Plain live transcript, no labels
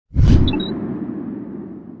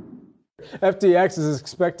FTX is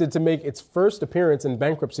expected to make its first appearance in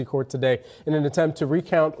bankruptcy court today in an attempt to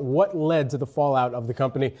recount what led to the fallout of the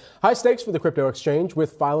company. High stakes for the crypto exchange,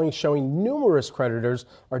 with filings showing numerous creditors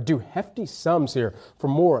are due hefty sums here. For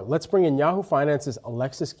more, let's bring in Yahoo Finance's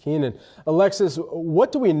Alexis Keenan. Alexis,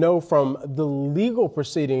 what do we know from the legal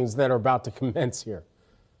proceedings that are about to commence here?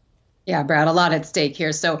 Yeah, Brad, a lot at stake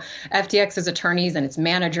here. So FTX's attorneys and its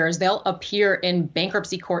managers, they'll appear in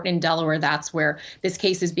bankruptcy court in Delaware. That's where this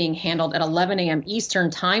case is being handled at 11 a.m. Eastern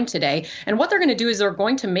time today. And what they're going to do is they're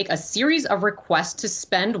going to make a series of requests to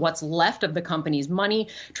spend what's left of the company's money.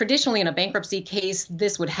 Traditionally, in a bankruptcy case,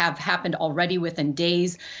 this would have happened already within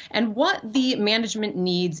days. And what the management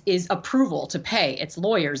needs is approval to pay its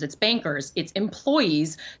lawyers, its bankers, its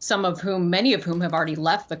employees, many of whom have already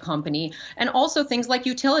left the company, and also things like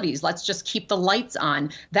utilities. Let's just keep the lights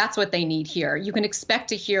on. That's what they need here. You can expect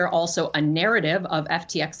to hear also a narrative of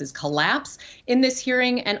FTX's collapse in this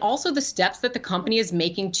hearing, and also the steps that the company is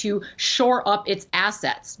making to shore up its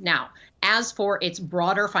assets. Now, as for its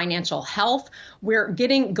broader financial health, we're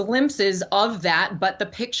getting glimpses of that, but the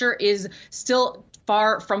picture is still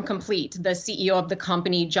far from complete. The CEO of the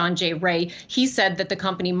company, John J. Ray, he said that the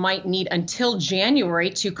company might need until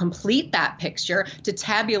January to complete that picture, to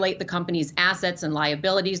tabulate the company's assets and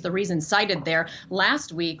liabilities. The reason cited there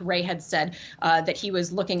last week, Ray had said that he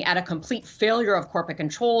was looking at a complete failure of corporate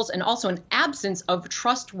controls and also an absence of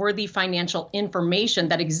trustworthy financial information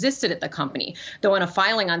that existed at the company. Though in a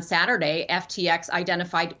filing on Saturday, FTX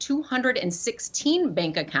identified 216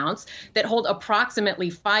 bank accounts that hold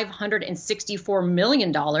approximately $564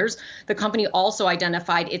 million. The company also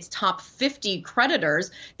identified its top 50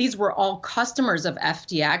 creditors. These were all customers of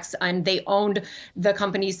FTX, and they owned, the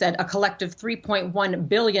company said, a collective $3.1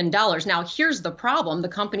 billion. Now, here's the problem. The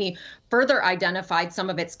company further identified some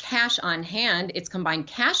of its cash on hand. Its combined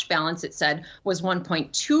cash balance, it said, was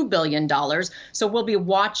 $1.2 billion. So we'll be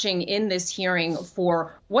watching in this hearing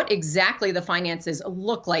for what exactly the finances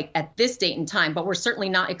look like at this date and time, but we're certainly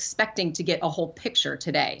not expecting to get a whole picture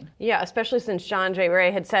today. Yeah, especially since John J.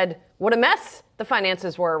 Ray had said what a mess the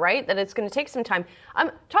finances were, right? That it's going to take some time.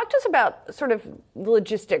 Talk to us about sort of the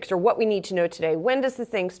logistics or what we need to know today. When does this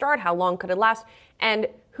thing start? How long could it last? And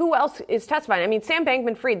who else is testifying? I mean, Sam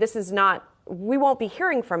Bankman-Fried, we won't be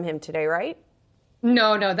hearing from him today, right?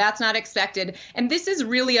 No, that's not expected. And this is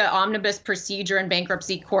really an omnibus procedure in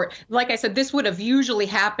bankruptcy court. Like I said, this would have usually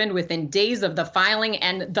happened within days of the filing,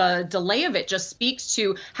 and the delay of it just speaks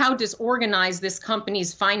to how disorganized this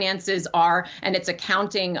company's finances are, and its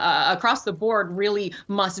accounting across the board really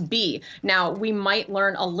must be. Now, we might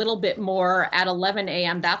learn a little bit more at 11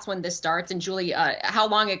 a.m. That's when this starts. And Julie, how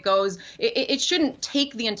long it goes, it shouldn't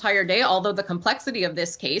take the entire day, although the complexity of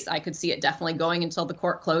this case, I could see it definitely going until the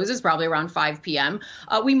court closes, probably around 5 p.m.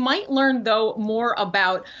 We might learn, though, more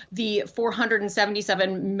about the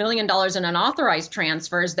 $477 million in unauthorized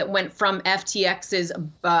transfers that went from FTX's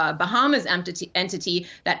Bahamas entity,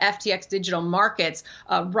 that FTX Digital Markets,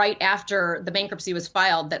 right after the bankruptcy was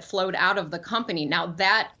filed, that flowed out of the company. Now,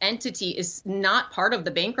 that entity is not part of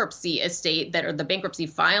the bankruptcy estate or the bankruptcy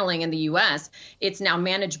filing in the U.S. It's now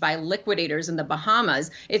managed by liquidators in the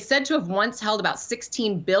Bahamas. It's said to have once held about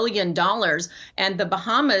 $16 billion, and the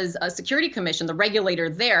Bahamas Security Commission, the regulator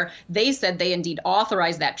there, they said they indeed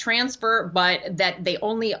authorized that transfer, but that they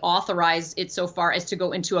only authorized it so far as to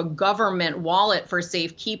go into a government wallet for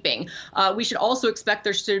safekeeping. We should also expect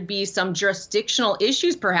there should be some jurisdictional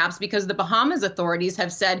issues, perhaps, because the Bahamas authorities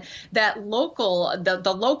have said that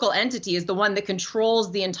the local entity is the one that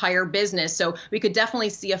controls the entire business. So we could definitely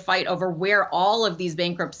see a fight over where all of these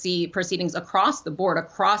bankruptcy proceedings across the board,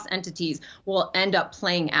 across entities, will end up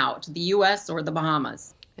playing out, the U.S. or the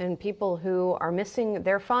Bahamas. And people who are missing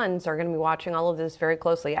their funds are going to be watching all of this very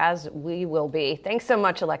closely, as we will be. Thanks so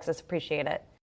much, Alexis. Appreciate it.